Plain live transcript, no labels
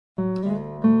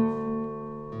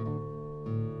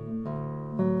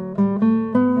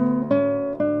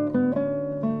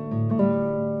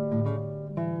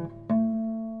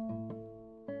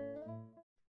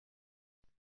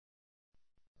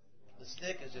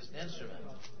just an instrument.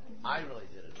 I really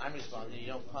did it. I'm responsible. You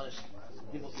don't punish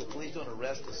people. The police don't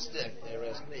arrest the stick. They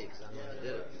arrest me because I'm the one that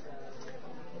did it.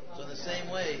 So in the same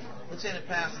way, let's say in a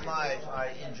past life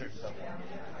I injured someone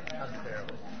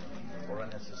unfairly or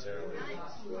unnecessarily.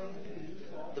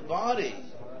 The body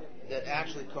that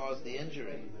actually caused the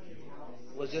injury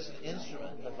was just an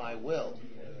instrument of my will.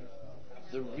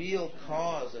 The real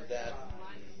cause of that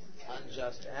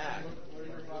unjust act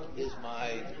is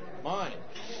my mind,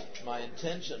 my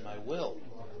intention, my will.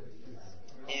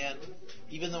 And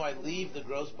even though I leave the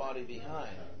gross body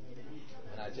behind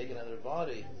and I take another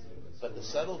body, but the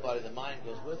subtle body, the mind,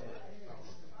 goes with me.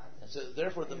 And so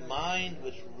therefore the mind,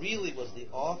 which really was the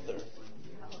author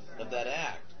of that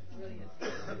act,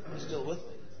 is still with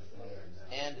me.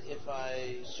 And if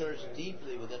I search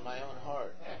deeply within my own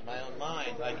heart, my own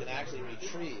mind, I can actually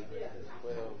retrieve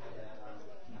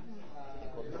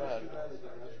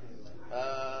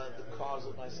the cause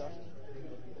of my suffering.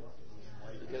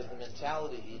 Because the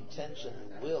mentality, the intention,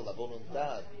 the will, la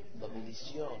voluntad, la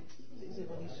volición. ¿Se dice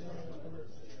volición?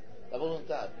 La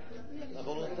voluntad. La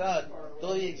voluntad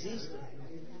todavía existe.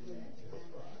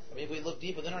 I mean, if we look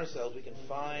deep within ourselves, we can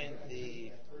find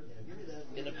the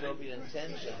inappropriate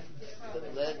intention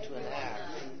that led to an act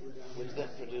which then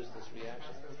produced this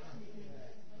reaction.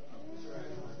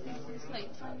 It's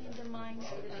like training the mind,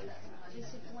 like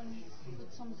discipline,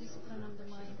 put some discipline on the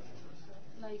mind.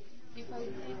 Like if I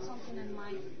did something in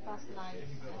my past life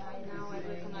and now I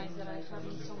recognize that I'm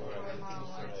having some trauma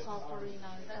or suffering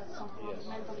and some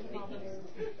mental problems,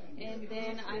 and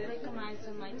then I recognize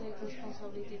and I take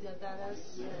responsibility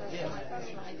that's my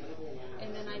past life,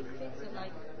 and then I fix it,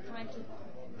 like trying to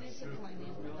discipline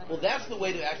it. Like, well, that's the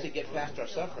way to actually get past our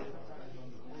suffering.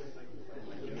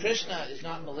 Krishna is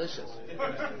not malicious. He's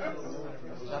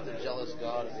not the jealous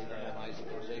God of Abraham, Isaac,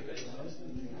 and Jacob.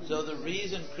 So the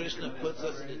reason Krishna puts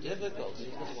us into difficulty is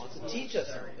because he wants to teach us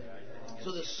something.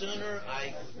 So the sooner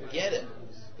I get it,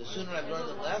 the sooner I've learned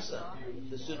the lesson,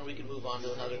 the sooner we can move on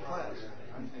to another class.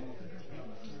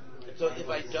 And so if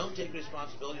I don't take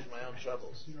responsibility for my own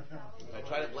troubles, if I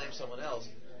try to blame someone else,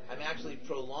 I'm actually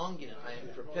prolonging it. I am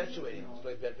perpetuating.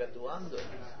 Estoy perpetuando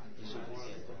el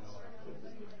sufrimiento.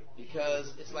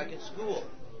 Because it's like in school.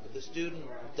 If the student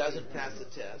doesn't pass the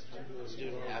test, the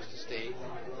student has to stay,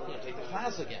 take the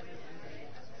class again.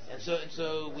 And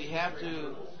so we have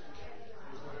to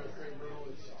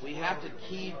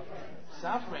keep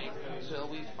suffering until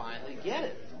we finally get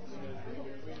it.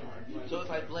 So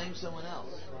if I blame someone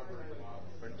else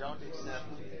or don't accept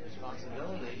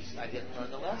responsibility, I didn't learn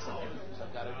the lesson. So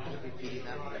I've got to keep repeating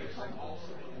that for every second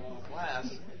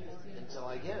class until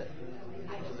I get it.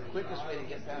 So the quickest way to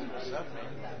get past our suffering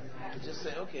is just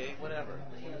say, okay, whatever.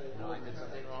 I did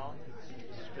something wrong.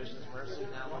 This is Krishna's mercy.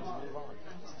 Now let's move on.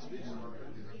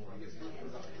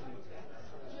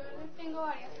 Yo tengo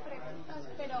varias preguntas,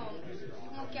 pero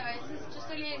como que a veces yo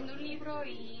estoy leyendo un libro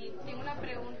y tengo una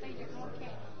pregunta y yo como que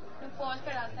no puedo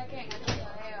esperar hasta que venga la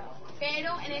Eva.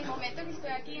 Pero en el momento que estoy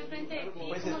aquí enfrente de ti,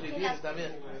 puedes como que escribir, las... está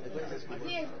bien. Puedes escribir.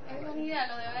 Sí, es una idea,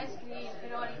 lo debo de escribir,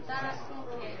 pero ahorita es como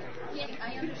que...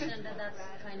 I understand that that's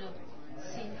kind of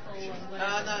sinful and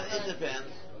whatever. No, it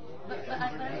depends. But I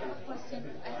have a question.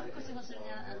 I have a question also, and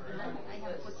I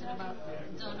have a question about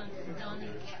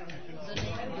donating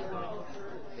your work.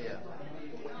 Yeah.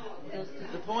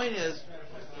 The point is,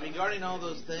 regarding all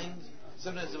those things,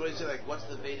 sometimes somebody say like, "What's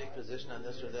the Vedic position on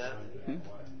this or that?"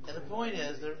 And the point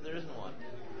is, there isn't one.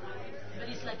 But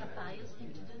it's like a pious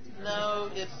thing to do. No,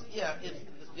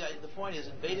 the point is,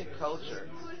 in Vedic culture,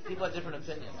 people have different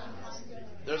opinions.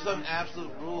 There's some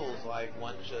absolute rules, like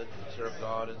one should serve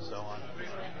God and so on.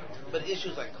 But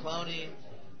issues like cloning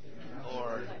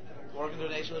or organ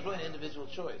donation was really an individual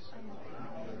choice.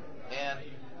 And,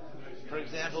 for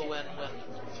example, when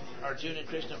Arjuna and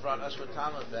Krishna brought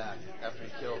Ashwatthama back after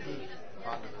he killed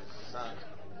Pandava's son,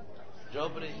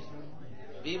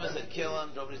 Bhima said kill him,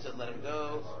 Draupadi said let him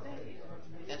go.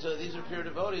 And so these are pure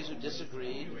devotees who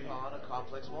disagreed on a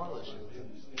complex moral issue.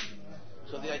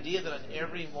 So the idea that on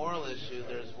every moral issue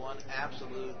there's one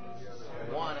absolute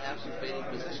Vedic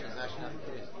position is actually not the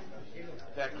case.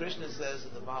 In fact, Krishna says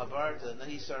in the Mahabharata,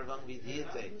 Nahi sarvam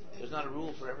vidhyate. There's not a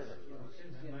rule for everything.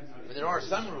 I mean, there are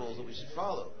some rules that we should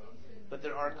follow, but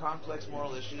there are complex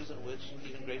moral issues in which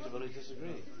even great devotees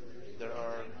disagree. There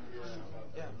are,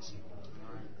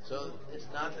 So it's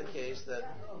not the case that...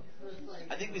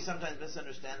 I think we sometimes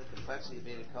misunderstand the complexity of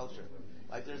Vedic culture.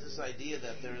 Like there's this idea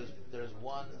that there's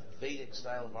one Vedic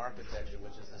style of architecture,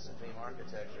 which is the supreme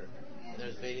architecture, and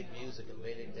there's Vedic music and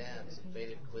Vedic dance and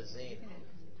Vedic cuisine.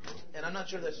 And I'm not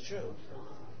sure that's true.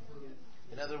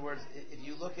 In other words, if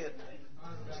you look at...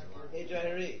 Hey,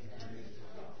 Jairi,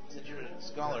 since you're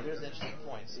scholar, here's an interesting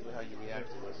point. See how you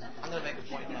react to this. I'm going to make a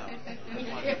point now.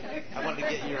 I wanted to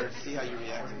get see how you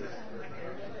react to this.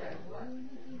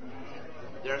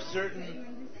 There are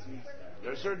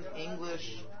certain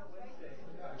English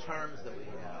terms that we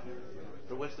have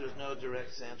for which there's no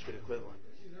direct Sanskrit equivalent,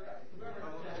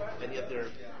 and yet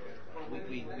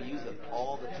we use them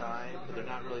all the time, but they're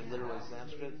not really literally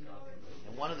Sanskrit.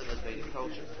 And one of them is Vedic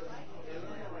culture.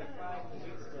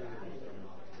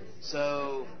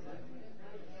 So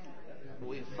what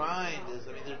we find is,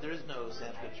 there is no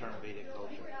Sanskrit term Vedic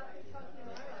culture.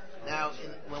 Now,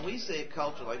 when we say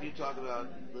culture, like you talk about,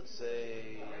 let's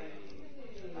say,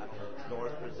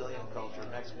 North Brazilian culture,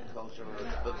 Mexican culture, or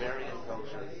Bavarian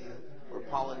culture, or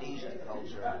Polynesian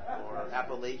culture, or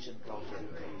Appalachian culture,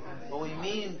 what we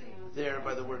mean there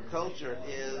by the word culture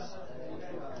is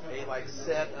a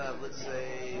set of, let's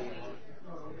say,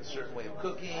 a certain way of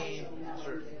cooking, a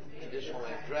certain traditional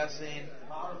way of dressing,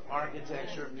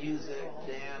 architecture, music,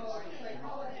 dance,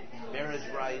 marriage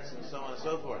rites, and so on and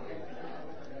so forth.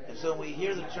 And so when we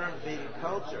hear the term Vedic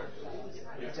culture,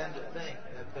 we tend to think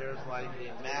that there's a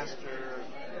master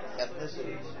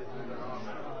ethnicity.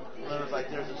 In other words,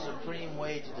 there's a supreme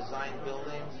way to design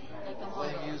buildings,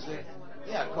 play music.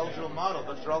 Yeah, cultural model,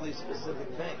 but for all these specific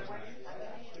things.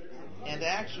 And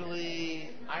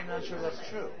actually, I'm not sure that's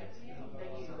true.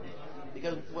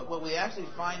 Because what we actually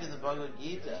find in the Bhagavad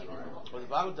Gita, or the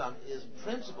Bhagavatam, is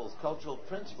principles, cultural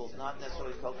principles, not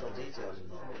necessarily cultural details.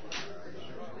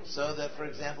 So that, for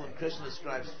example, when Krishna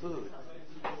describes food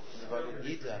in the Bhagavad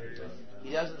Gita,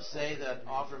 he doesn't say that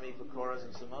offer me pakoras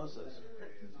and samosas,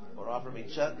 or offer me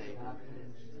chutney,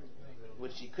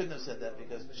 which he couldn't have said that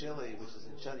because chili, which is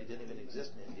in chutney, didn't even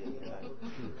exist in India at the time.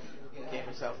 It came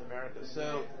from South America.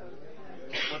 So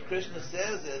what Krishna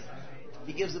says is,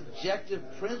 he gives objective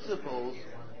principles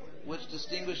which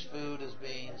distinguish food as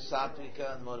being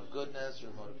sattvika, the mode of goodness, or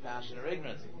the mode of passion or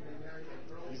ignorance.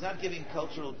 He's not giving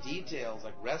cultural details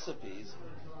like recipes.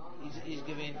 He's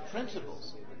giving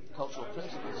principles, cultural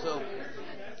principles. So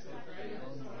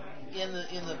in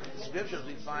the scriptures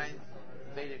we find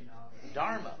Vedic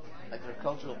dharma, like they're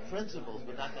cultural principles,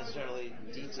 but not necessarily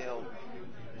detailed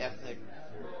ethnic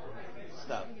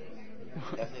stuff,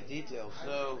 ethnic details.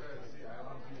 So,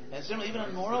 and certainly even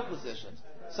on moral positions,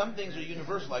 some things are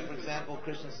universal. Like, for example,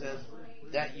 Krishna says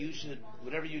that you should,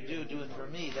 whatever you do, do it for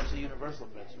me. That's a universal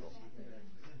principle.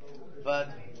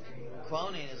 But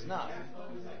cloning is not.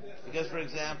 Because, for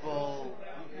example,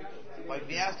 like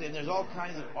Vyasa, there's all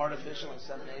kinds of artificial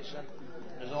insemination.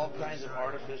 There's all kinds of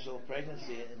artificial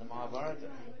pregnancy in the Mahabharata.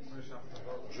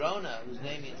 Drona, whose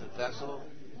name means a vessel,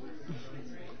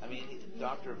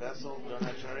 Dr. Vessel,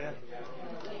 Dronacharya,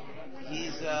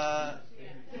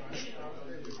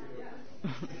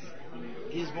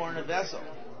 he's born a vessel.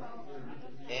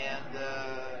 And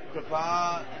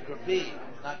Kripa and Kripi,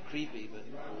 not creepy, but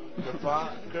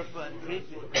Kripa and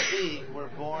Kripi were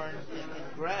born in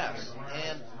grass.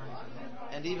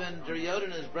 And even Duryodhana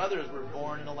and his brothers were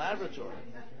born in a laboratory.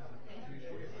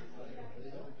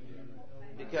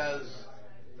 Because,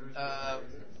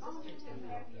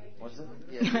 what's it?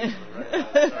 Yeah, right.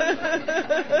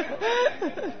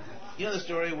 You know the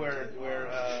story where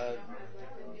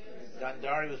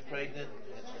Gandhari was pregnant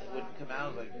and she wouldn't come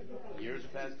out, years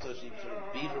passed, so she sort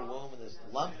of beat her womb and this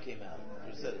lump came out.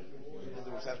 She said,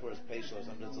 that's where it's facial or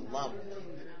something, it's a lump.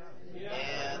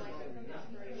 And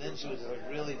then she was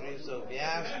really grieved, so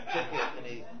Vyas took it and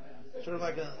he sort of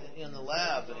in the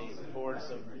lab, and he poured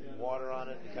some water on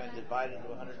it and kind of divided it into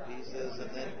 100 pieces, and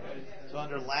then so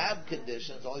under lab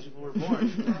conditions all these people were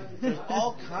born. There's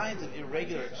all kinds of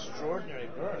irregular, extraordinary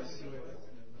births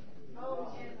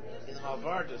in the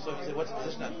Mahabharata. So if you say, what's the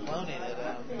position on cloning it?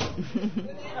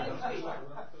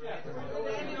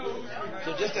 So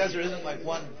just as there isn't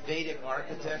one Vedic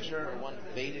architecture or one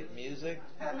Vedic music,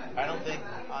 I don't think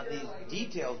on these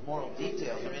details, moral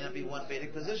details, there may not be one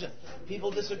Vedic position.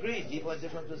 People disagreed. People had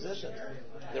different positions.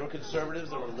 There were conservatives,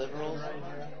 there were liberals,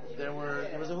 there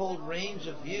was a whole range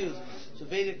of views. So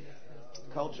Vedic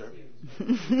culture,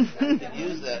 you can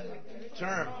use that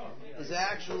term, is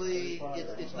actually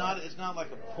it's not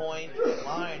like a point or a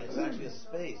line. It's actually a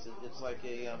space. It's like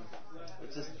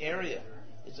it's this area.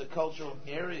 It's a cultural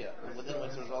area within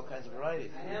which there's all kinds of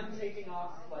variety.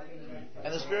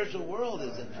 And the spiritual world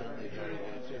is infinitely varied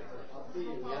too.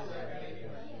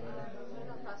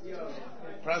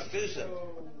 Prostitution.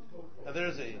 Now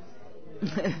there's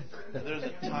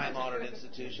a time-honored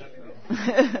institution.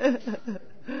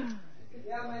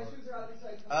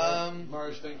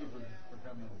 Maharaj, thank you for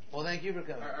coming. Well, thank you for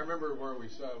coming. I remember where we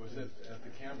saw it was at the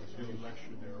campus. You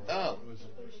lectured there. Oh. It was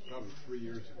probably 3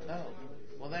 years ago. Oh.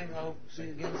 Well, thank you. I'll see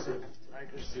you again soon. Hare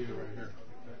Krishna. See you right here.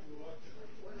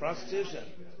 Prostitution.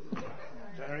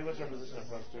 Harry, what's our position on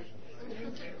prostitution?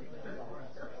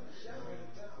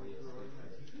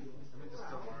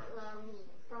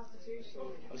 Prostitution.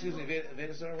 Oh, excuse me,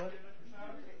 Vedasar, what? It's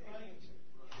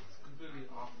completely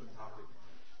off the topic.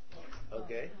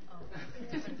 Okay.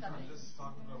 I'm just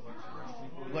talking about a bunch of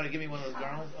people. You want to give me one of those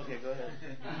garlands? Okay, go ahead.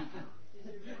 I'm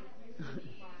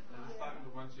just talking to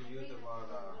a bunch of youth about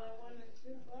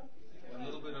a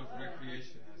little bit of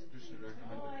recreation, as Krishna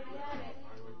recommended.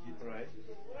 Bhagavad Gita. Right.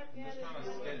 I'm just trying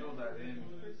to schedule that in.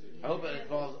 I hope it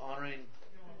involves honoring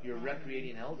your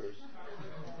recreating elders.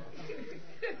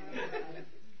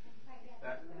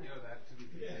 That to be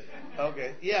considered.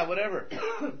 Okay. Yeah, whatever.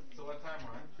 So what time,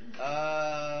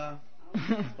 Ryan?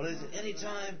 What is it?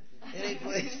 Anytime, any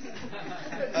place.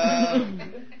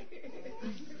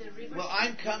 Well,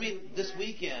 I'm coming this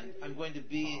weekend. I'm going to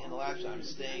be in Alaska. I'm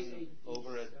staying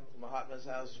over at Mahatma's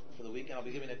house for the weekend. I'll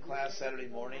be giving a class Saturday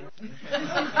morning.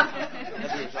 That's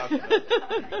what you're talking about.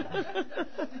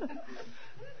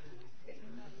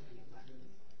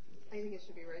 I think it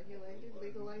should be regulated,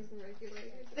 legalized and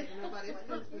regulated. I don't know about his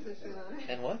position on it.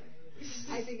 And what?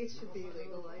 I think it should be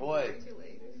legalized Boy. and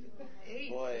regulated.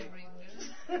 Boy,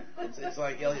 it's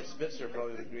like Elliot Spitzer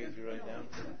probably would agree with you right now.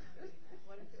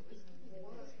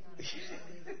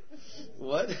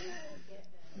 What?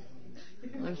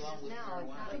 No, it's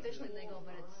not officially legal,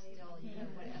 but it's still, you know,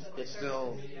 what escort It's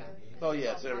still. Oh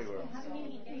yeah, it's everywhere.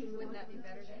 Wouldn't that be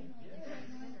better than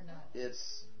or not?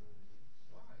 It's.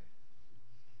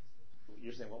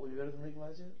 You're saying what would be better than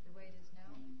legalizing it? The way it is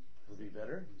now, Would be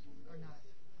better? or not?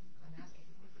 I'm asking.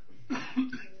 Me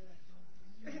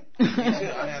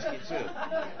too. I'm asking too.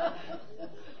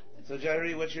 So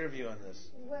Jairi, what's your view on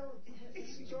this? Well,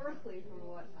 historically, from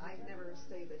what I've never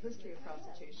studied the history of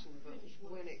prostitution, but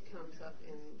when it comes up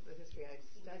in the history I've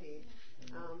studied,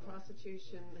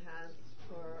 prostitution has,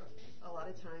 for a lot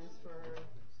of times, for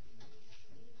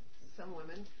some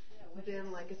women,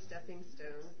 been like a stepping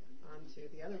stone onto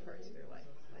the other parts of their life.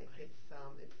 Like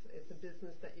it's a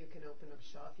business that you can open up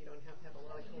shop. You don't have to have a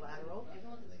lot of collateral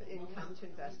income to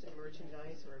invest in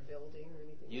merchandise or a building or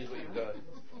anything. Use what you've got.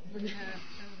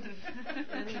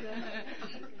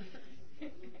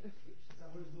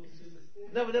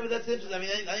 No, but that's interesting. I mean,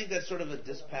 I think that's sort of a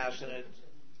dispassionate,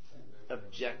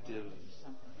 objective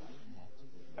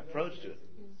approach to it.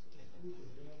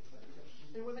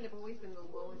 And women have always been the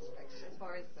lowest as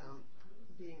far as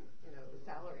being, the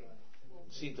salary.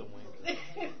 See the wink.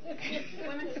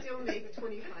 Women still make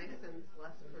 25 cents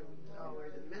less per dollar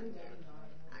than men do.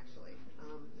 Actually,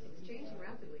 it's changing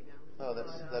rapidly now. Oh,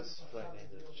 that's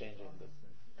frightening. It's changing. But.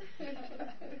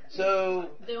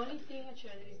 So. The only thing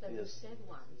actually is that you said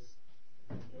once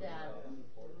that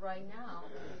right now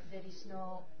there is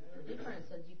no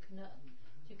difference, that you cannot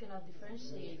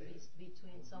differentiate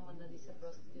between someone that is a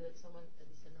prostitute and someone that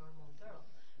is a normal girl,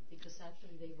 because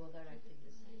actually they both are acting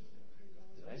the same.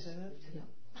 Did I say that? No.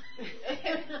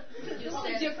 The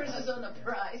only difference is on the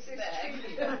price tag.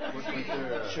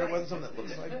 Sure wasn't something that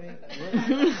looks like me?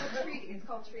 It's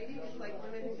called treaty. It's like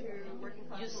women who work in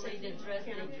class. You say they dress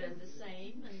the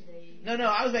same and they... No,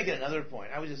 I was making another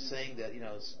point. I was just saying that,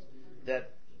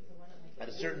 that at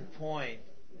a certain point,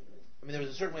 I mean, there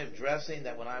was a certain way of dressing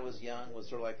that when I was young was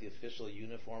sort of like the official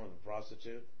uniform of a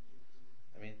prostitute.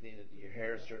 I mean, your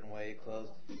hair a certain way, clothes,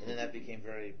 and then that became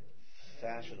very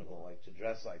fashionable, like to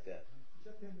dress like that.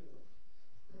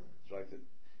 It's like that.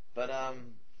 But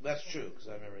that's true, because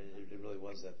I remember it really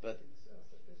was that. But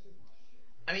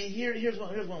I mean, here's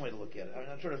one way to look at it. I mean,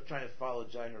 I'm sort of trying to follow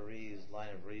Jai Hari's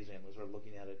line of reasoning. We're sort of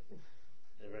looking at it in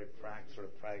a very sort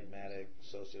of pragmatic,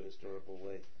 socio-historical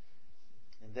way,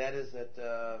 and that is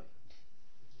that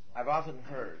I've often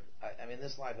heard. I mean, in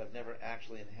this life, I've never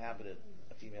actually inhabited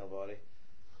a female body,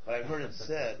 but I've heard it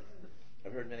said.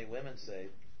 I've heard many women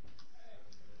say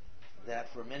that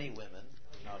for many women,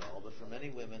 not all, but for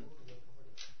many women,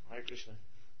 Hare Krishna,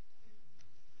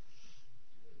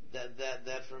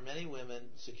 that for many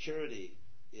women, security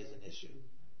is an issue.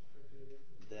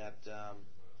 That,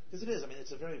 because it is, I mean,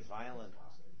 it's a very violent,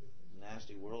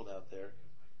 nasty world out there.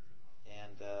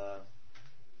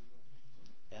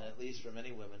 And at least for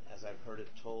many women, as I've heard it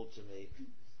told to me,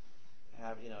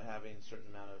 having a certain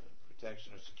amount of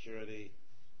protection or security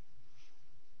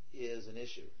is an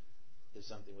issue, is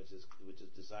something which is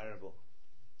desirable.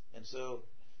 And so,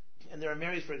 and there are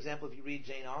Marys, for example, if you read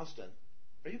Jane Austen.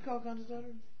 Are you Kalkanta's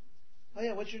daughter? Oh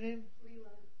yeah, what's your name?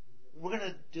 Leela. We're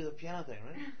going to do the piano thing,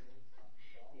 right?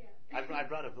 Yeah. I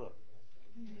brought a book.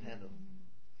 handle.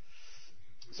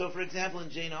 So, for example, in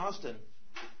Jane Austen,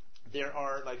 there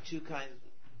are like two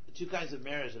kinds of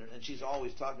marriage, and she's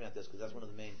always talking about this because that's one of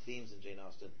the main themes in Jane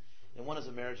Austen. And one is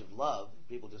a marriage of love;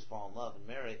 people just fall in love and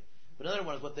marry. But another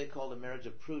one is what they called a marriage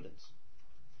of prudence,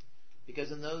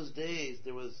 because in those days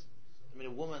there was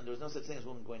no such thing as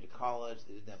women going to college.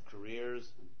 They didn't have careers.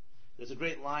 There's a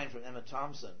great line from Emma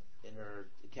Thompson in her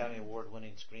Academy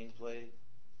Award-winning screenplay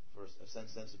for A Sense and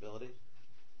Sensibility,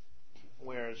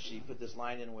 where she put this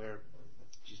line in where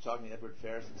she's talking to Edward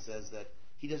Ferrars and says that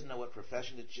he doesn't know what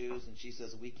profession to choose, and she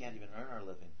says we can't even earn our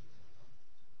living.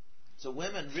 So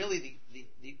women, really,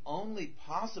 the only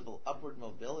possible upward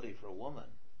mobility for a woman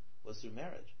was through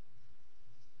marriage.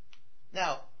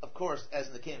 Now, of course, as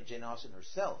in the case of Jane Austen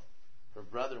herself, some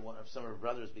of her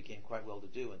brothers became quite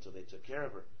well-to-do until they took care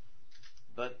of her.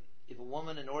 But if a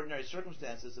woman, in ordinary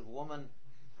circumstances, the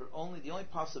only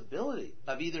possibility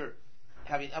of either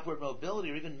having upward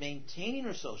mobility or even maintaining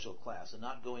her social class and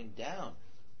not going down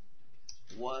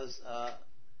was a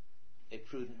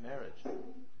prudent marriage.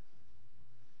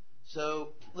 So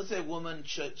let's say a woman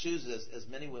chooses, as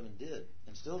many women did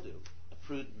and still do, a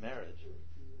prudent marriage.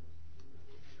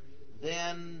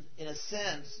 Then, in a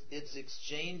sense, it's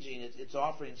exchanging, it's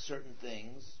offering certain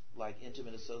things, like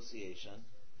intimate association,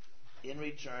 in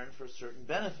return for certain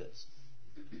benefits.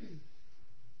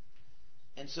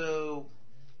 And so,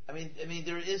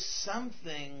 there is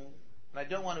something, and I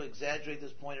don't want to exaggerate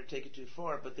this point or take it too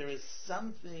far, but there is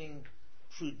something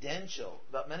prudential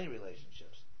about many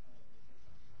relationships,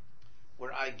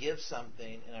 where I give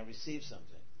something and I receive something.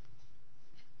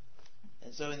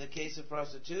 And so in the case of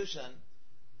prostitution,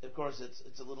 of course,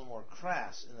 it's a little more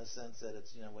crass in the sense that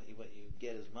it's, what you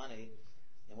get is money,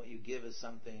 and what you give is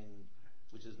something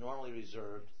which is normally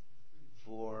reserved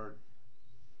for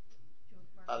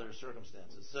other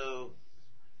circumstances. So,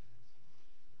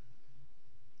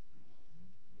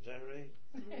 Jerry,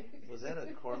 was that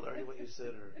a corollary to what you said,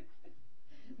 or?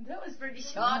 That was pretty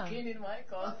shocking in my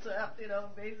concept,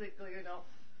 basically,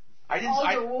 I didn't.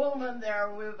 All the women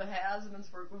there with husbands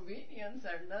for convenience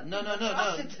are not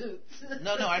prostitutes.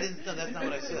 No, I didn't. No, that's not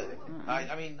what I said.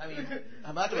 I mean,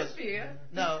 how much of us?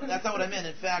 No, that's not what I meant.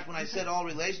 In fact, when I said all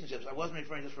relationships, I wasn't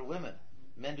referring just for women.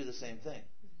 Men do the same thing.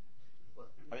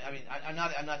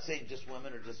 I'm not saying just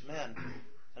women or just men.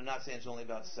 I'm not saying it's only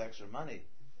about sex or money.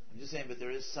 I'm just saying, but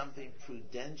there is something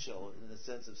prudential in the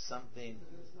sense of something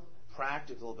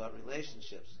practical about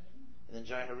relationships. And then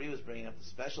Jai Hari was bringing up the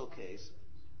special case,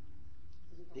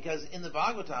 because in the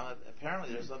Bhagavatam,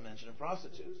 apparently there's some mention of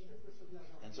prostitutes.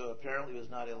 And so apparently it was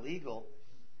not illegal.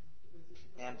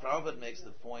 And Prabhupada makes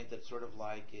the point that it's sort of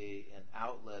like an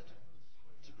outlet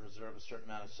to preserve a certain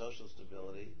amount of social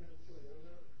stability.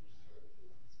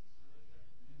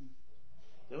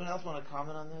 Does anyone else want to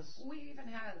comment on this? We even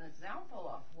had an example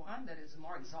of one that is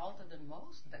more exalted than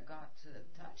most that got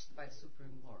touched by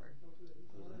Supreme Lord.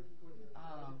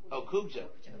 Kubja.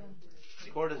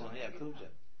 Courtesan, Kubja.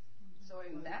 So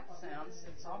in that sense,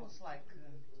 it's almost like...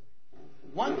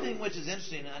 One thing which is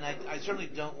interesting, and I certainly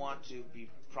don't want to be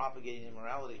propagating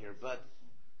immorality here, but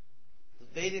the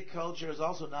Vedic culture is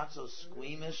also not so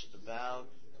squeamish about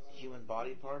human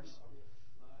body parts.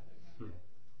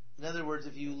 In other words,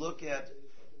 if you look at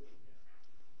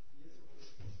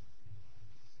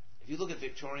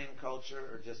Victorian culture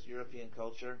or just European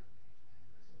culture,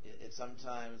 it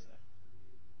sometimes,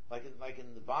 like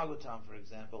in the Bhagavatam, for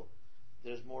example,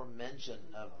 there's more mention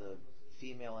of the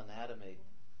female anatomy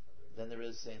than there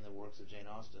is, say, in the works of Jane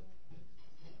Austen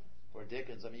or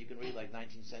Dickens. You can read like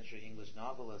 19th century English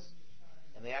novelists,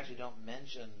 and they actually don't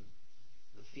mention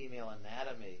the female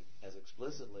anatomy as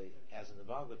explicitly as in the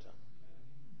Bhagavatam.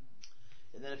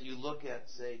 And then if you look at,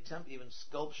 say, even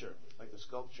sculpture, like the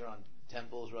sculpture on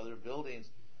temples or other buildings,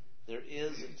 there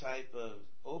is a type of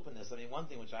openness. One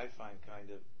thing which I found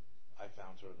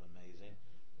sort of amazing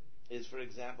is, for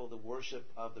example, the worship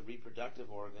of the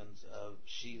reproductive organs of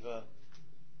Shiva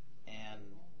and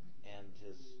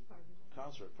his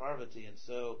consort Parvati, and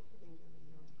so,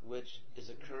 which is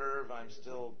a curve. I'm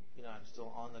still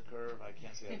on the curve. I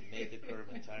can't say I've made the curve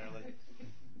entirely.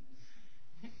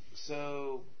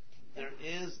 So there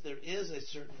is a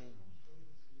certain,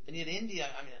 and in India,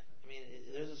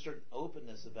 there's a certain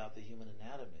openness about the human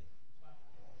anatomy.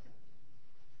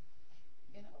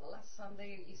 Last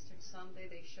Sunday, Easter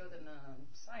Sunday, they showed on a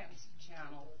Science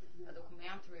Channel a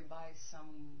documentary by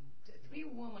three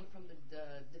women from the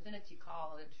Divinity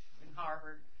College in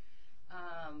Harvard,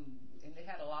 and they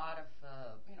had a lot of,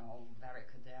 very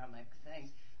academic things.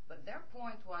 But their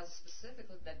point was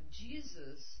specifically that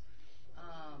Jesus'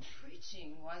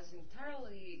 preaching was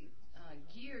entirely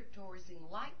geared towards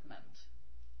enlightenment.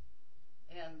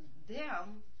 And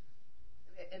then,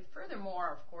 and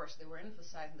furthermore, of course, they were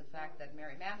emphasizing the fact that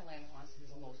Mary Magdalene was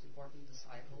his most important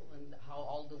disciple, and how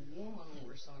all the women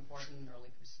were so important in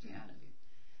early Christianity.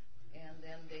 And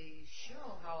then they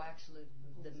show how actually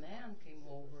the man came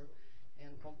over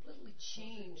and completely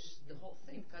changed the whole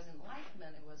thing, because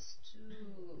Enlightenment, it was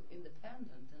too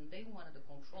independent, and they wanted the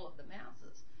control of the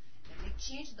masses. And they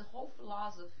changed the whole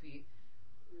philosophy,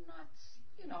 not,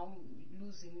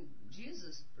 losing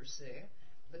Jesus per se,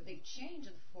 but they changed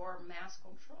it for mass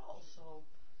control. So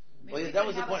maybe we that could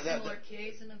was have the point. a similar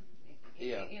case in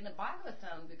the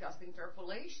Bhagavatam, because the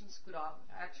interpolations could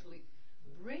actually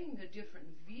bring a different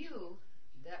view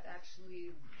that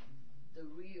actually the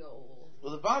real...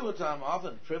 Well, the Bhagavatam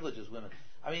often privileges women.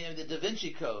 I mean, the Da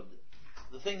Vinci Code,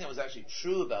 the thing that was actually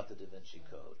true about the Da Vinci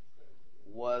Code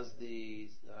was the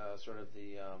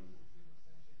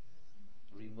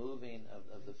removing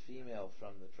of the female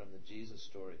from the Jesus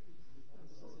story.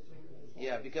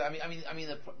 Yeah, because I mean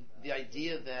the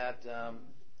idea that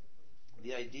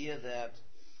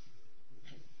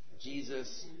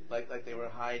Jesus, like they were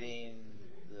hiding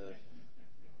the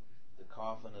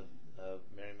coffin of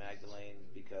Mary Magdalene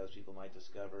because people might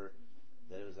discover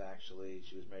that it was actually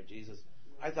she was married to Jesus,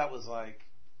 I thought was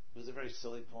it was a very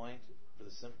silly point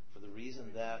for the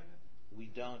reason that we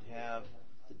don't have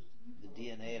the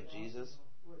DNA of Jesus.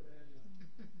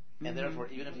 And therefore,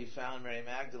 even if you found Mary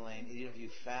Magdalene, even if you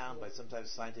found by some type of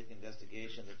scientific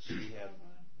investigation that she had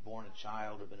born a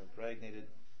child or been impregnated,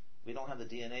 we don't have the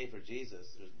DNA for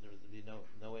Jesus. There'd be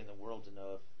no way in the world to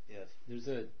know if, yes. There's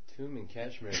a tomb in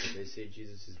Kashmir that they say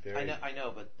Jesus is buried. I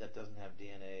know, but that doesn't have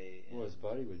DNA. Well, his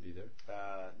body would be there.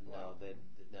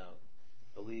 No.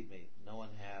 Believe me, no one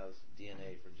has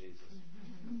DNA for Jesus.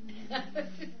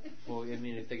 Well, I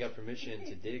mean, if they got permission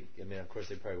to dig, I mean, of course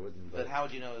they probably wouldn't. But how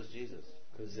would you know it was Jesus?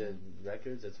 Because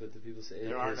records, that's what the people say.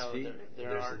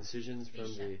 There's incisions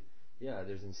from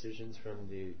there's incisions from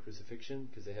the crucifixion,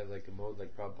 because they have like a mold,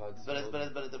 like Prabhupada's. But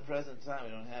at the present time,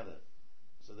 we don't have it.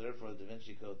 So therefore, the Da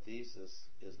Vinci Code thesis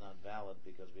is not valid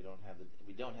because we don't have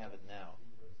it now.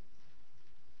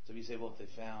 So if you say, well, if they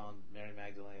found Mary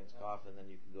Magdalene's coffin, then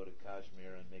you can go to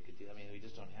Kashmir and make a deal. I mean, we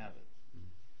just don't have it.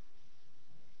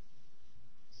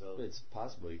 So but it's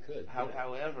possible you could.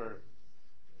 However,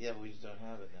 but we just don't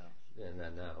have it now. Yeah,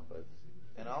 not now, but...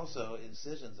 And also,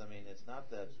 incisions, I mean, it's not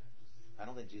that... I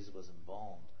don't think Jesus was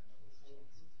embalmed.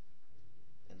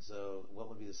 And so, what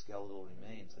would be the skeletal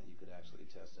remains that you could actually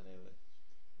test anyway?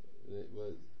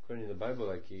 Well, according to the Bible,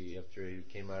 after he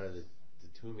came out of the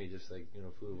tomb, he just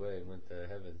flew away and went to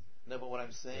heaven. No, but what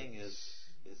I'm saying is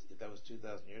if that was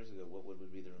 2,000 years ago, what would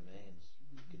be the remains?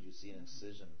 Could you see an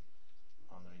incision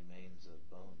on the remains of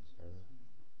bones?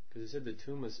 Because it said the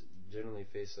tomb was generally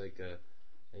faced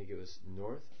I think it was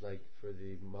north, for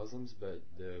the Muslims, but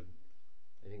I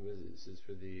think it says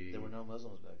for the... There were no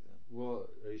Muslims back then. Well,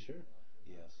 are you sure?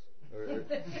 Yes.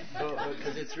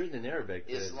 Because it's written in Arabic.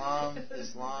 Islam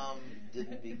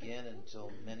didn't begin until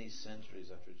many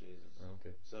centuries after Jesus. Oh,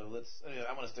 okay. So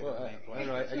I want to stick with the main point. I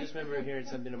don't know. I just remember hearing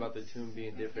something about the tomb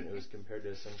being different. It was compared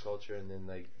to some culture, and then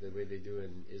the way they do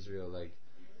it in Israel, the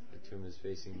tomb is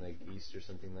facing east or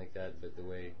something like that. But the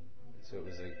way, so it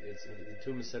was the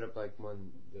tomb is set up like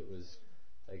one that was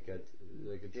like a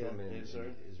tomb in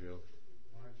Israel.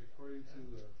 According to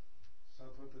the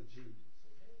Southwest Jew,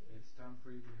 it's time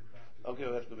for you to head back to... Okay,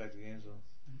 we'll have to go back to Gainesville.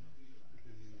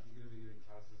 Because you're going to be doing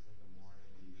classes in the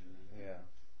morning. Yeah.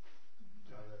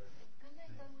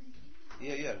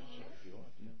 Yeah, sure, if you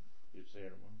want. Yeah. You'd say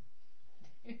it tomorrow.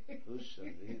 Can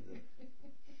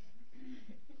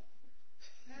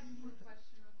I have one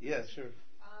question real quick? Yeah, sure.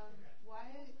 Why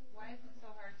is it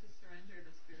so hard to surrender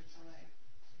to spiritual life?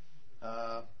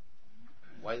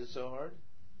 Why is it so hard?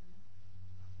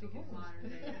 Modern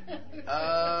day.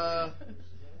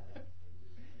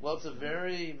 Well, it's a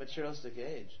very materialistic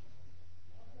age.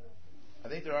 I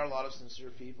think there are a lot of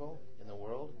sincere people in the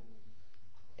world,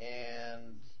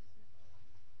 and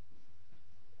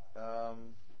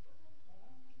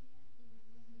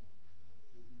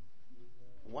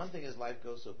one thing is life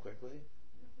goes so quickly.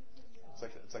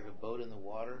 It's like a boat in the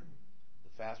water. The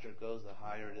faster it goes, the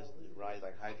higher it is. It rides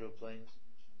like hydroplanes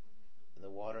in the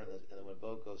water, and when a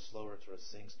boat goes slower, it sort of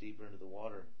sinks deeper into the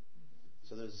water.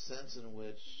 So there's a sense in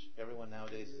which everyone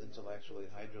nowadays is intellectually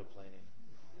hydroplaning,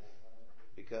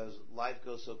 because life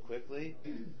goes so quickly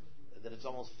that it's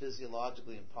almost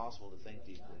physiologically impossible to think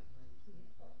deeply.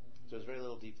 So there's very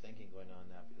little deep thinking going on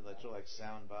now. It's sort of like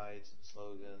sound bites and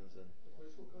slogans, and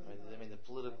I mean the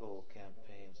political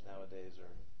campaigns nowadays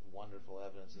are wonderful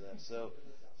evidence of that. So,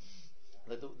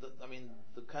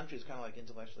 the country is kind of like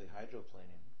intellectually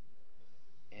hydroplaning,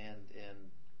 and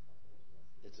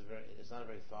it's not a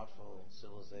very thoughtful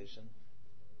civilization.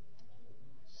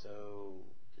 So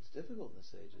it's difficult in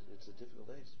this age. It's a difficult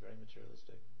age. It's very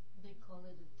materialistic. They call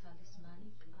it the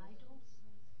talismanic idols.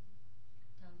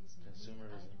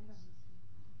 Consumerism.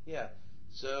 Yeah.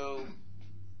 So,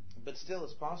 but still,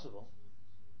 it's possible.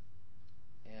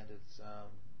 And it's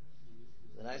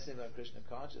the nice thing about Krishna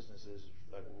consciousness is,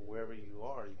 like, wherever you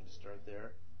are, you can start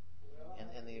there.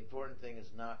 And the important thing is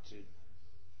not to,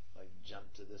 like,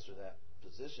 jump to this or that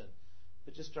position,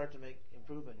 but just start to make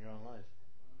improvement in your own life.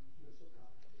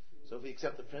 So if we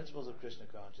accept the principles of Krishna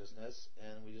consciousness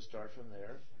and we just start from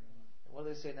there, and what do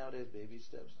they say nowadays? Baby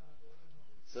steps.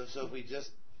 So if we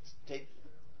just take,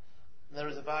 in other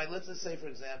words, let's just say, for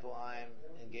example, I'm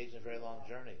engaged in a very long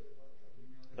journey,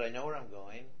 but I know where I'm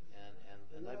going,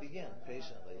 and I begin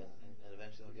patiently, and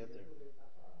eventually I'll get there.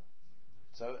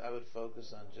 So I would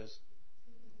focus on just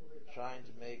trying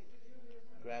to make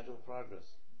gradual progress,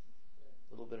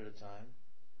 a little bit at a time,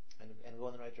 and go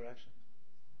in the right direction.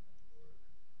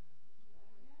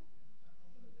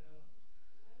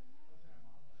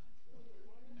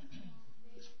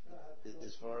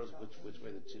 As far as which way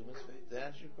the tomb is facing, did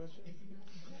that answer your question?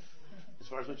 As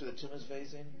far as which way the tomb is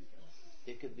facing,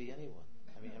 it could be anyone.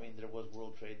 I mean, there was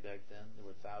world trade back then. There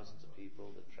were thousands of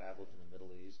people that traveled from the Middle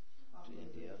East to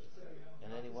India,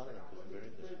 and any one of them could be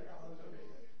very good.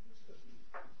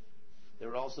 There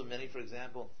were also many, for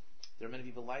example, there were many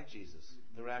people like Jesus.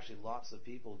 There were actually lots of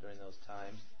people during those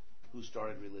times who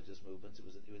started religious movements. It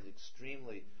was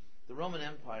extremely, the Roman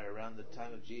Empire around the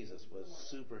time of Jesus was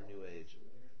super New Age.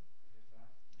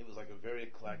 It was like a very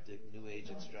eclectic New Age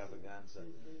extravaganza,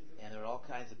 and there were all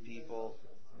kinds of people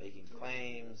making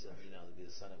claims, and to be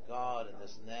the Son of God, and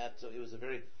this and that. So it was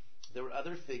there were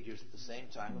other figures at the same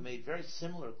time who made very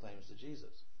similar claims to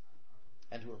Jesus,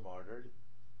 and who were martyred,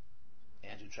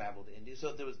 and who traveled to India.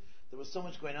 So there was so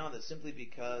much going on that simply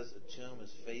because a tomb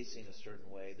is facing a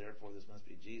certain way, therefore this must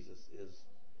be Jesus,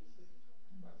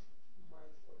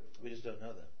 we just don't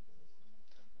know that.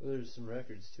 Well, there's some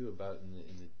records too about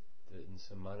in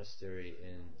some monastery,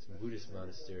 in some Buddhist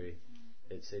monastery,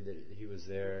 that say that he was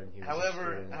there and he was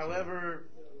However,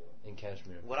 in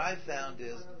Kashmir. What I've found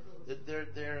is that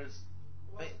there's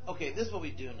this is what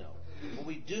we do know. What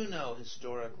we do know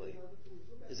historically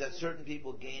is that certain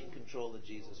people gained control of the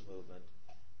Jesus movement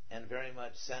and very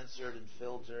much censored and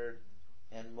filtered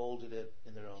and molded it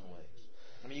in their own way.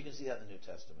 I mean, you can see that in the New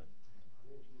Testament.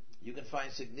 You can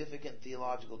find significant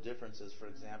theological differences, for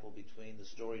example, between the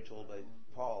story told by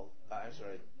Paul,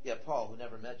 who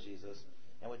never met Jesus,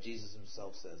 and what Jesus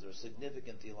himself says. There are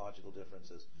significant theological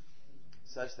differences,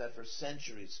 such that for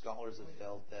centuries scholars have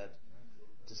felt that,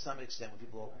 to some extent, what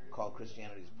people call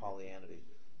Christianity is Pollyanity.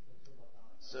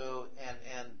 So,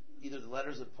 and either the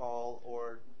letters of Paul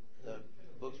or the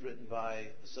books written by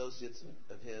associates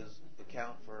of his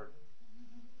account for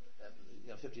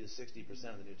 50 to 60%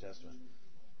 of the New Testament.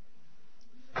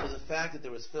 So the fact that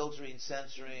there was filtering,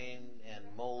 censoring, and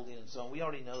molding and so on, we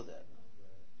already know that.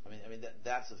 I mean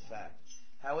that's a fact.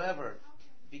 However,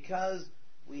 because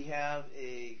we have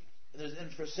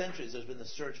and for centuries there's been the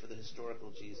search for the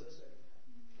historical Jesus.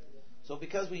 So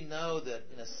because we know that,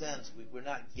 in a sense, we're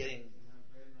not getting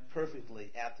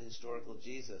perfectly at the historical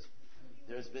Jesus,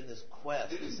 there's been this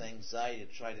quest, this anxiety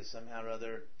to try to somehow or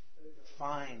other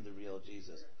find the real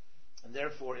Jesus. And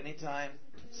therefore, anytime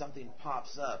something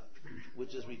pops up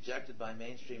which is rejected by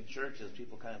mainstream churches,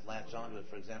 people kind of latch onto it.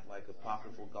 For example, like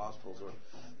apocryphal gospels, or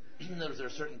there are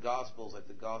certain gospels, like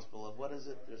the gospel of, what is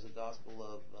it? There's a gospel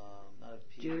of, not of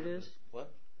Peter. Judas.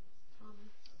 What?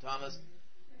 Thomas.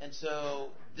 And so,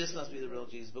 this must be the real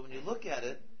Jesus. But when you look at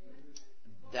it,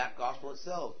 that gospel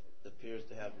itself appears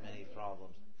to have many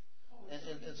problems.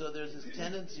 And so there's this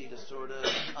tendency to sort of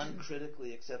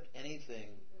uncritically accept anything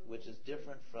which is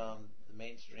different from the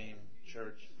mainstream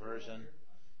church version,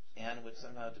 and which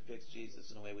somehow depicts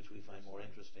Jesus in a way which we find more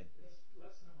interesting.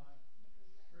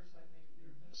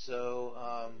 So,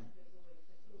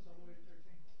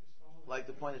 like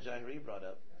the point that Jahiri brought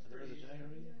up. Was it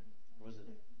Jahiri? Or was it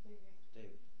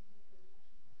David?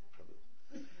 Probably.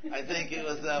 I think it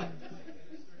was,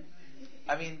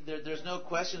 there's no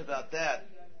question about that.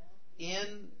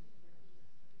 In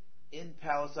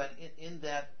Palestine, in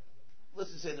that,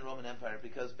 let's just say in the Roman Empire,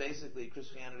 because basically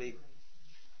Christianity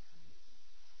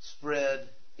spread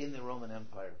in the Roman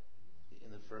Empire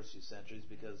in the first few centuries,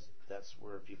 because that's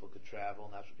where people could travel,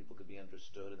 and that's where people could be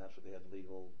understood, and that's where they had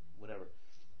legal whatever.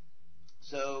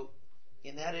 So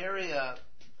in that area,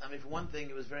 for one thing,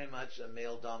 it was very much a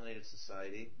male-dominated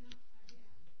society,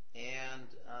 and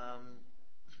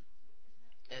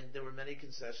there were many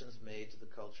concessions made to the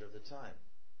culture of the time.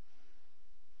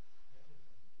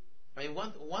 I mean,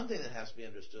 one thing that has to be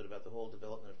understood about the whole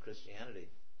development of Christianity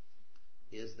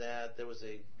is that there was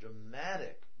a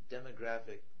dramatic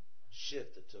demographic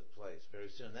shift that took place very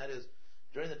soon. That is,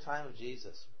 during the time of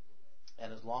Jesus,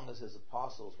 and as long as his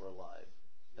apostles were alive,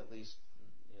 at least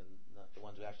not the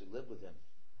ones who actually lived with him,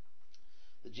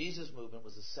 the Jesus movement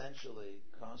was essentially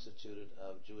constituted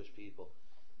of Jewish people.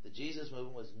 The Jesus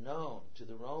movement was known to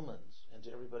the Romans and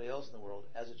to everybody else in the world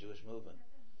as a Jewish movement.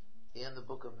 In the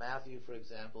book of Matthew, for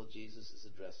example, Jesus is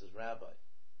addressed as rabbi.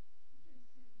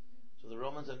 So the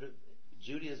Romans under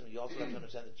Judaism, you also have to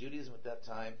understand that Judaism at that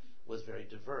time was very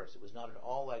diverse. It was not at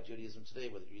all like Judaism today,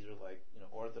 whether you're either like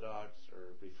Orthodox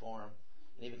or Reform,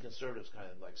 and even conservatives kind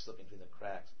of like slipping between the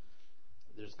cracks.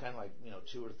 There's kind of like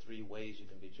 2 or 3 ways you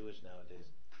can be Jewish nowadays.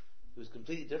 It was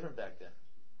completely different back then.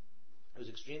 It was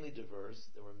extremely diverse.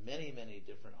 There were many, many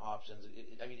different options.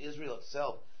 Israel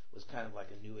itself was kind of like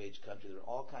a New Age country. There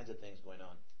were all kinds of things going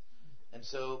on. And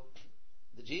so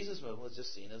the Jesus movement was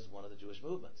just seen as one of the Jewish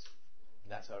movements.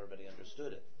 And that's how everybody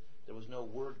understood it. There was no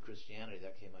word Christianity.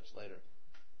 That came much later.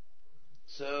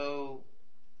 So,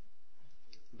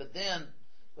 but then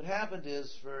what happened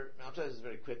is I'll tell you this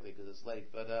very quickly because it's late,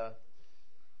 but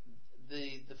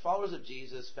the followers of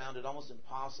Jesus found it almost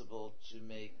impossible to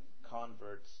make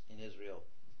converts in Israel.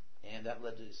 And that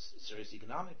led to serious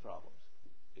economic problems.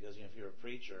 Because if you're a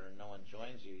preacher and no one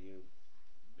joins you, you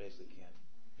basically can't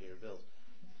pay your bills.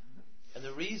 And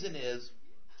the reason is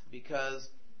because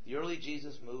the early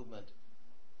Jesus movement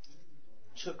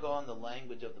took on the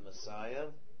language of the Messiah,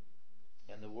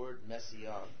 and the word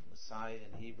Messiah, Messiah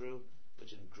in Hebrew,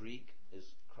 which in Greek is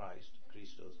Christ,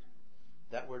 Christos.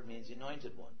 That word means the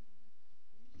anointed one.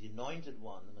 The anointed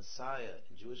one, the Messiah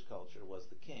in Jewish culture, was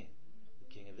the king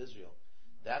of Israel.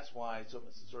 That's why, sort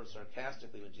of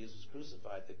sarcastically, when Jesus was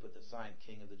crucified, they put the sign,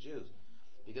 King of the Jews.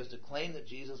 Because to claim that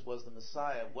Jesus was the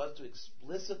Messiah was to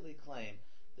explicitly claim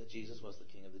that Jesus was the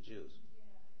King of the Jews.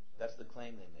 That's the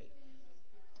claim they made.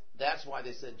 That's why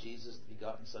they said Jesus, the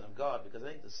begotten Son of God, because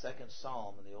I think the second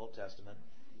psalm in the Old Testament,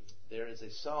 there is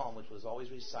a psalm which was always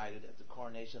recited at the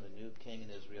coronation of the new king in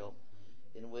Israel,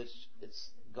 in which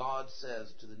God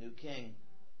says to the new king,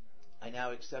 I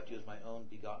now accept you as my own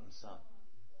begotten Son.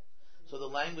 So the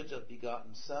language of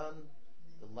begotten Son,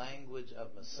 the language of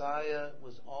Messiah,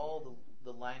 was all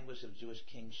the language of Jewish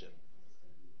kingship.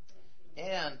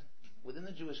 And within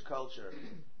the Jewish culture,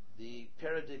 the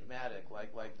paradigmatic,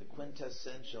 like the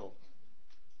quintessential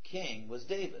king was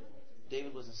David.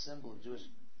 David was a symbol of Jewish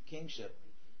kingship.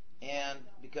 And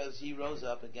because he rose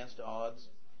up against odds,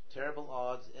 terrible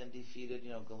odds, and defeated,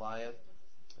 Goliath.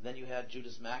 And then you had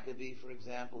Judas Maccabee, for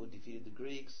example, who defeated the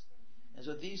Greeks. And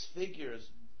so these figures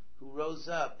who rose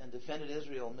up and defended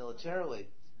Israel militarily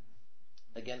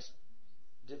against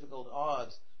difficult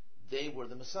odds, they were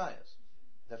the messiahs.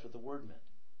 That's what the word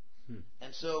meant.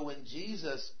 And so when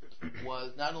Jesus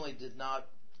was, not only did not,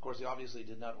 of course he obviously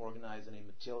did not organize any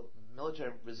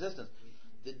military resistance,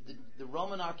 the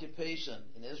Roman occupation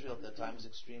in Israel at that time was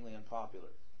extremely unpopular.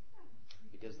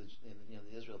 Because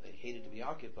the Israel, they hated to be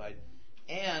occupied.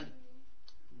 And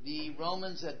the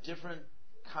Romans had different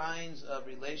kinds of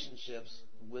relationships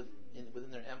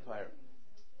within their empire.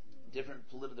 There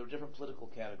were different political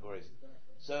categories.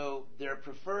 So their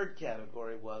preferred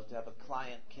category was to have a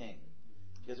client king,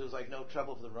 because it was like no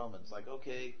trouble for the Romans. Like,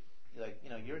 okay,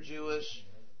 you're Jewish,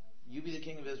 you be the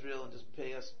king of Israel and just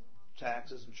pay us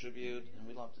taxes and tribute, and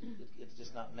we don't have to, it's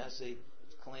just not messy,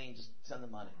 it's clean, just send the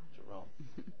money to Rome.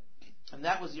 And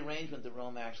that was the arrangement that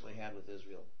Rome actually had with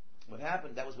Israel. What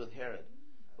happened, that was with Herod.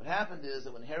 What happened is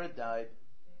that when Herod died,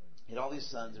 he had all these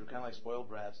sons, they were kind of like spoiled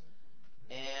brats,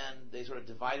 and they sort of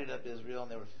divided up Israel,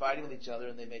 and they were fighting with each other,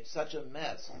 and they made such a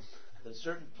mess that at a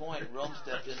certain point Rome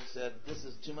stepped in and said, this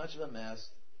is too much of a mess,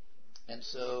 and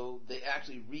so they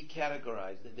actually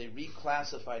recategorized, they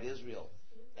reclassified Israel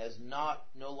as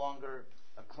no longer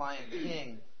a client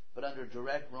king, but under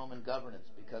direct Roman governance,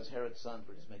 because Herod's sons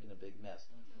were just making a big mess.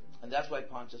 And that's why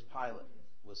Pontius Pilate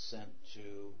was sent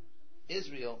to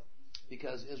Israel,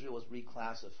 because Israel was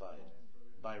reclassified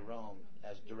by Rome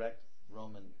as direct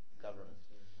Roman government.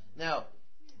 Now,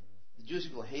 the Jewish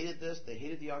people hated this, they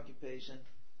hated the occupation,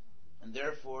 and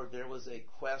therefore there was a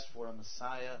quest for a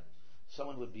Messiah,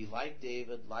 someone who would be like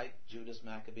David, like Judas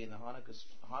Maccabee in the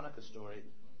Hanukkah story,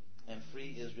 and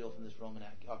free Israel from this Roman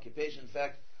occupation. In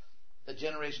fact, a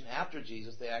generation after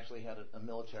Jesus, they actually had a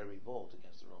military revolt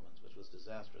against the Romans, which was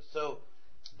disastrous. So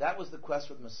that was the quest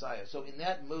for the Messiah. So in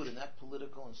that mood, in that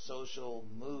political and social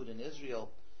mood in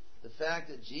Israel, the fact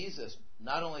that Jesus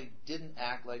not only didn't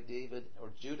act like David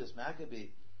or Judas Maccabee,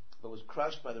 but was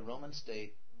crushed by the Roman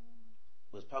state,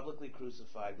 was publicly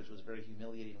crucified, which was a very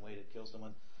humiliating way to kill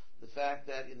someone. The fact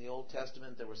that in the Old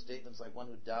Testament there were statements like one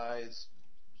who dies,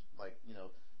 like,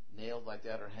 nailed like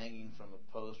that or hanging from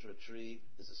a post or a tree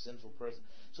is a sinful person.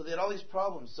 So they had all these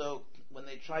problems. So when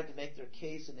they tried to make their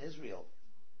case in Israel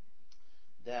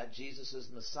that Jesus is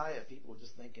the Messiah, people were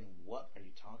just thinking, what are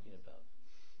you talking about?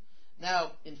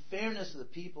 Now, in fairness to the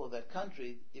people of that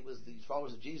country, it was the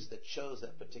followers of Jesus that chose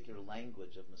that particular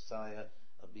language of Messiah,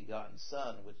 of begotten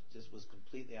Son, which just was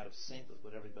completely out of sync with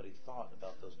what everybody thought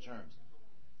about those terms.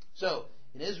 So,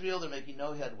 in Israel, they're making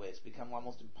no headway. It's become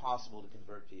almost impossible to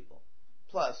convert people.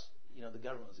 Plus, the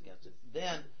government was against it.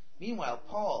 Then, meanwhile,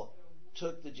 Paul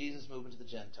took the Jesus movement to the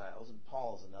Gentiles, and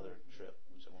Paul's another trip,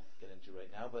 which I won't get into right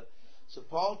now. So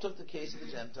Paul took the case of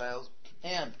the Gentiles,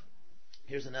 and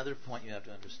here's another point you have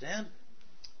to understand.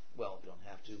 Well, you don't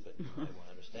have to, but you might want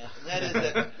to understand. And that is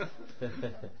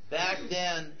that back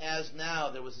then, as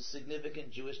now, there was a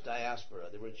significant Jewish diaspora.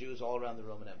 There were Jews all around the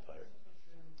Roman Empire.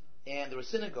 And there were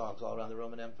synagogues all around the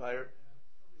Roman Empire.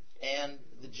 And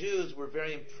the Jews were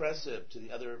very impressive to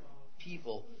the other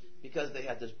people because they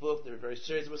had this book. They were very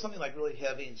serious. There was something like really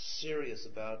heavy and serious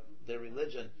about their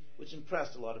religion, which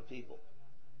impressed a lot of people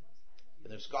in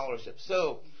their scholarship.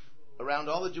 So, around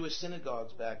all the Jewish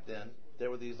synagogues back then, there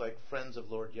were these like friends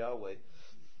of Lord Yahweh.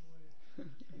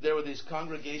 There were these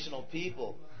congregational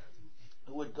people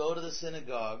who would go to the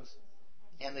synagogues,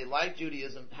 and they liked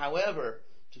Judaism. However,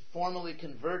 to formally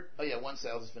convert,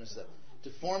 I'll just finish that. To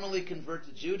formally convert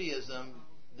to Judaism,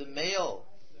 the male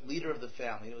leader of the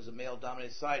family, it was a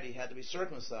male-dominated society, had to be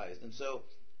circumcised. And so,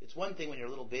 it's one thing when you're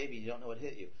a little baby and you don't know what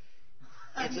hit you.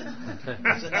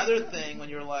 It's another thing when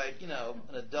you're like,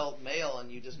 an adult male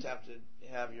and you just have to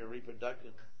have your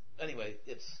reproductive. Anyway,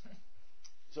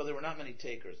 so there were not many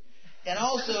takers. And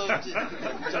also,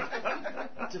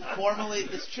 to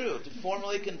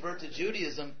formally convert to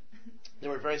Judaism, there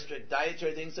were very strict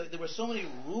dietary things. So there were so many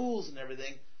rules and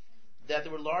everything that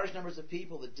there were large numbers of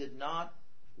people that did not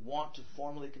want to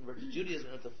formally convert to Judaism.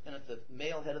 And if the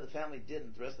male head of the family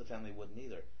didn't, the rest of the family wouldn't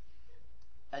either.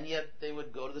 And yet they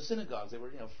would go to the synagogues. They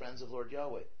were, friends of Lord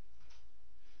Yahweh.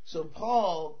 So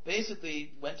Paul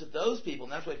basically went to those people,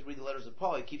 and that's why if you read the letters of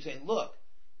Paul, he keeps saying, look,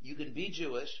 you can be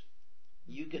Jewish,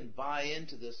 you can buy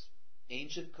into this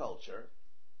ancient culture,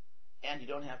 and you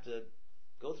don't have to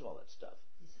go through all that stuff.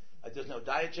 Like there's no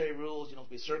dietary rules, you don't have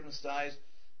to be circumcised.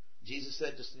 Jesus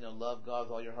said just, love God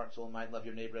with all your heart, soul, and mind, love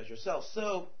your neighbor as yourself.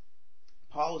 So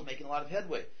Paul was making a lot of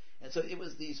headway. And so it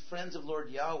was these friends of Lord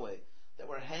Yahweh that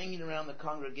were hanging around the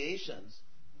congregations,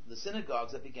 the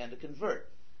synagogues, that began to convert.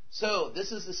 So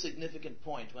this is the significant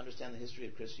point to understand the history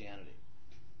of Christianity.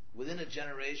 Within a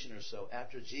generation or so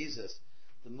after Jesus,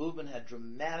 the movement had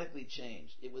dramatically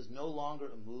changed. It was no longer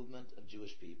a movement of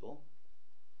Jewish people.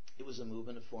 It was a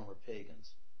movement of former pagans.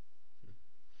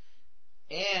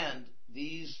 And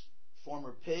these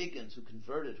former pagans who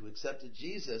converted, who accepted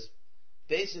Jesus,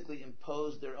 basically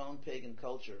imposed their own pagan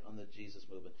culture on the Jesus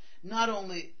movement. Not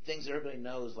only things that everybody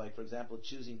knows, like, for example,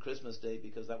 choosing Christmas Day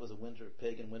because that was a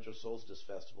pagan winter solstice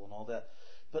festival and all that,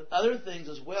 but other things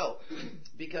as well,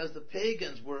 because the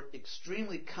pagans were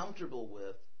extremely comfortable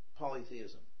with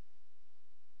polytheism.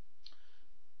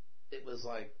 It was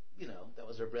like, that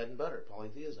was their bread and butter,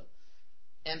 polytheism.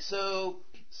 And so,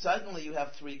 suddenly you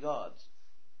have three gods,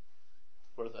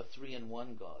 or a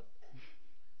three-in-one God.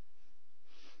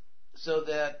 So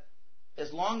that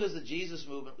as long as the Jesus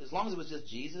movement, as long as it was just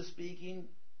Jesus speaking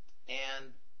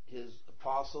and his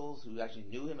apostles who actually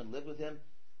knew him and lived with him,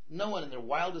 no one in their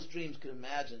wildest dreams could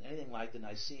imagine anything like the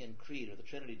Nicene Creed or the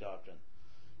Trinity doctrine.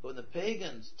 But when the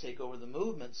pagans take over the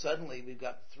movement, suddenly we've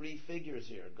got three figures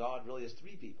here. God really is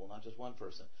three people, not just one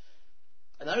person.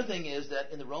 Another thing is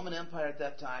that in the Roman Empire at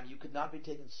that time, you could not be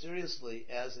taken seriously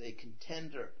as a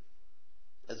contender,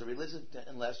 as a religion,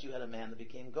 unless you had a man that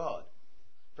became God.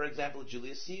 For example,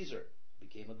 Julius Caesar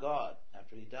became a god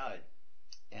after he died.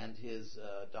 And his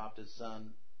adopted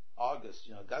son,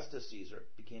 Augustus Caesar,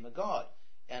 became a god.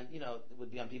 And, it would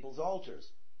be on people's altars.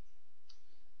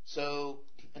 So,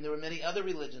 and there were many other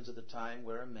religions at the time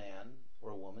where a man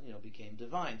or a woman, became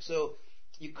divine. So,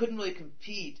 you couldn't really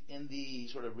compete in the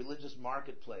sort of religious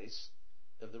marketplace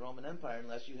of the Roman Empire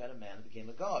unless you had a man that became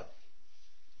a god.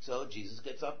 So, Jesus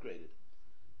gets upgraded.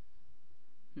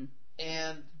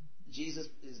 And Jesus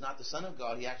is not the Son of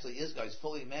God. He actually is God. He's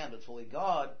fully man, but fully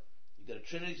God. You've got a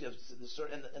Trinity. You have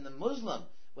and the Muslim,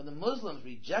 when the Muslims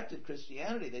rejected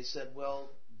Christianity, they said,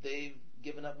 well, they've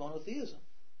given up monotheism.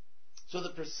 So the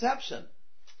perception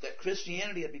that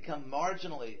Christianity had become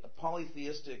marginally a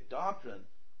polytheistic doctrine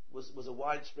was a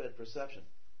widespread perception.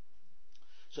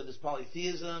 So this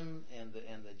polytheism and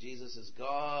the Jesus is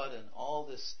God and all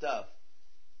this stuff.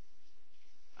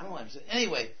 I don't know what I'm saying.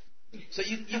 Anyway, So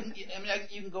you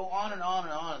can go on and on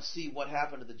and on and see what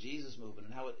happened to the Jesus movement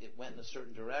and how it went in a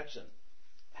certain direction.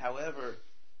 However,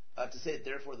 to say that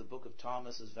therefore the Book of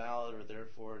Thomas is valid or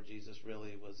therefore Jesus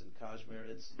really was in Kashmir,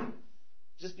 it's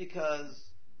just because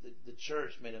the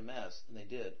church made a mess, and they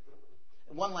did.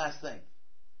 And one last thing,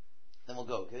 then we'll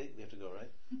go, okay? We have to go,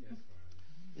 right? Yes.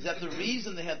 Is that the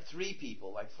reason they had three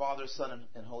people, like Father, Son,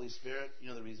 and Holy Spirit? You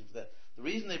know the reason for that. The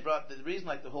reason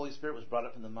like the Holy Spirit was brought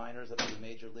up in the minors, up to the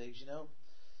major leagues, you know,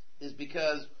 is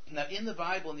because now in the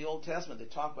Bible, in the Old Testament, they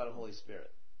talk about a Holy Spirit,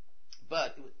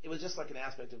 but it was just like an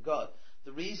aspect of God.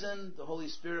 The reason the Holy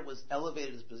Spirit was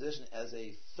elevated his position as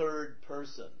a third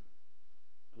person,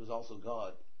 who was also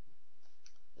God,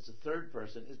 as a third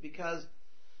person, is because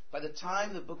by the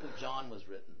time the book of John was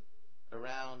written,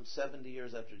 around 70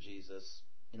 years after Jesus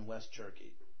in West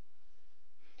Turkey,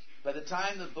 by the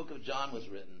time the book of John was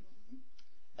written,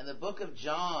 and the book of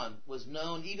John was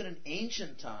known even in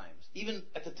ancient times, even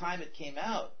at the time it came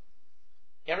out,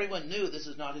 everyone knew this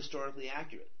is not historically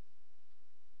accurate.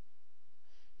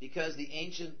 Because the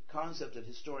ancient concept of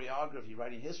historiography,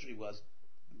 writing history, was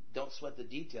don't sweat the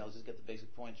details, just get the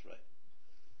basic points right.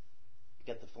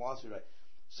 Get the philosophy right.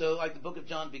 So like the book of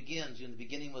John begins, in the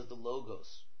beginning was the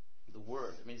Logos, the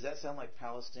Word. I mean, does that sound like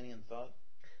Palestinian thought?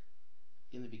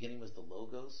 In the beginning was the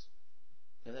Logos?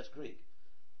 And that's Greek.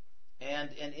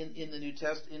 And in the New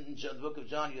Testament, in the book of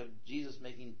John, you have Jesus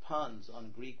making puns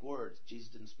on Greek words. Jesus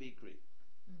didn't speak Greek.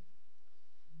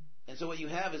 And so what you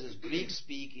have is this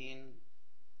Greek-speaking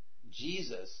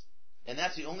Jesus, and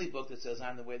that's the only book that says,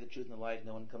 I'm the way, the truth, and the light,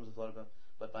 no one comes to the Father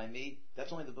but by me.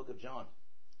 That's only the book of John.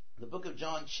 The book of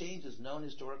John changes known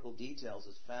historical details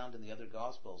as found in the other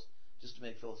Gospels just to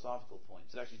make philosophical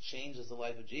points. It actually changes the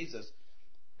life of Jesus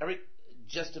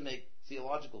just to make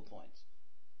theological points.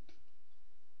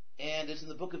 And it's in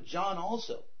the book of John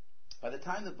also. By the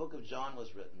time the book of John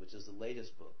was written, which is the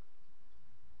latest book,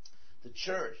 the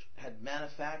church had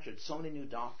manufactured so many new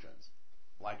doctrines,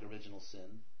 like original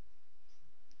sin,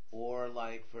 or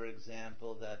like, for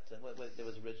example, that there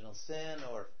was original sin,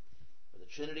 or the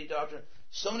Trinity doctrine.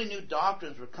 So many new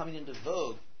doctrines were coming into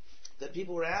vogue that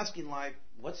people were asking, like,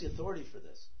 what's the authority for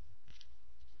this?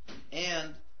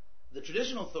 And the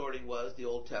traditional authority was the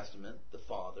Old Testament, the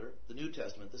Father, the New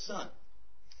Testament, the Son.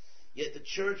 Yet the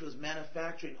church was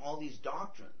manufacturing all these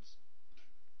doctrines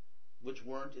which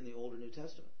weren't in the Old or New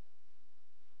Testament.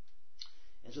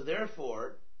 And so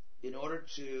therefore, in order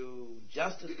to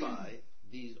justify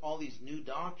all these new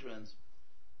doctrines,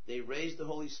 they raised the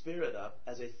Holy Spirit up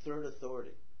as a third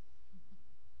authority.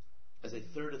 As a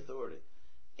third authority.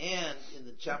 And in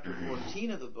the chapter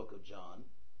 14 of the book of John,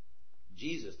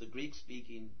 Jesus, the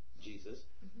Greek-speaking Jesus,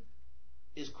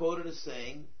 is quoted as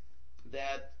saying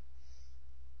that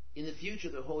in the future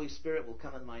the Holy Spirit will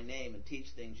come in my name and teach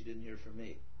things you didn't hear from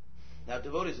me. Now,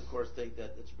 devotees, of course, think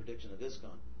that it's a prediction of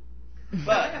ISKCON.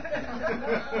 But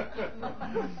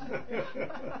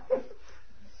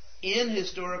in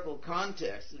historical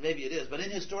context, maybe it is, but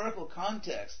in historical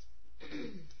context,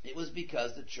 it was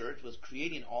because the church was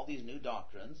creating all these new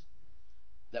doctrines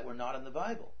that were not in the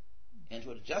Bible. And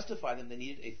to justify them, they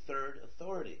needed a third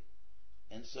authority.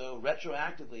 And so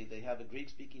retroactively, they have a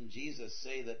Greek-speaking Jesus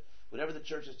say that whatever the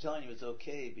church is telling you is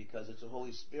okay because it's the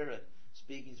Holy Spirit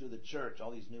speaking through the church,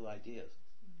 all these new ideas,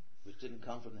 which didn't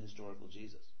come from the historical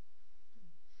Jesus.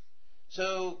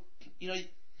 So,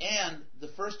 and the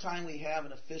first time we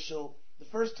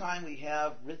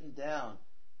have written down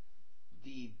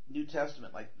the New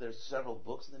Testament, like there's several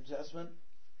books in the New Testament,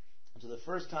 so the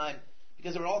first time,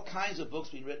 because there were all kinds of books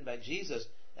being written by Jesus,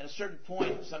 at a certain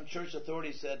point, some church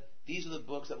authorities said, these are the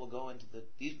books that will go into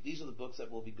these are the books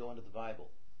that will go into the Bible.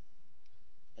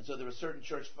 And so there were certain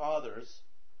church fathers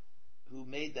who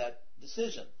made that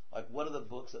decision, like what are the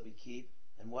books that we keep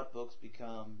and what books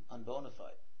become unbona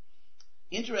fide.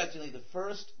 Interestingly, the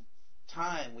first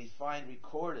time we find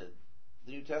recorded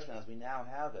the New Testament as we now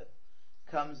have it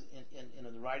comes in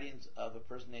the writings of a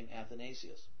person named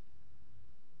Athanasius,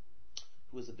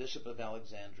 who was the bishop of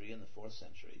Alexandria in the 4th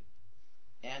century,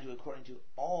 and who, according to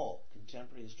all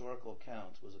contemporary historical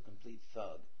accounts, was a complete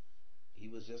thug. He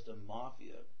was just a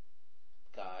mafia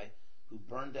guy who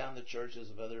burned down the churches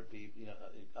of other people,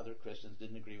 other Christians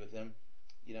didn't agree with him.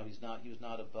 He was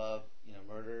not above,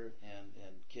 murder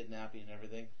and kidnapping and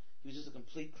everything. He was just a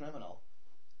complete criminal.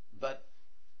 But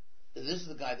this is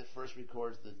the guy that first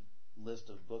records the list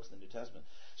of books in the New Testament.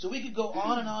 So we could go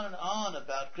on and on and on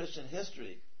about Christian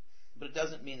history, but it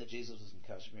doesn't mean that Jesus was in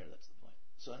Kashmir. That's the point.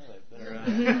 So anyway,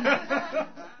 better.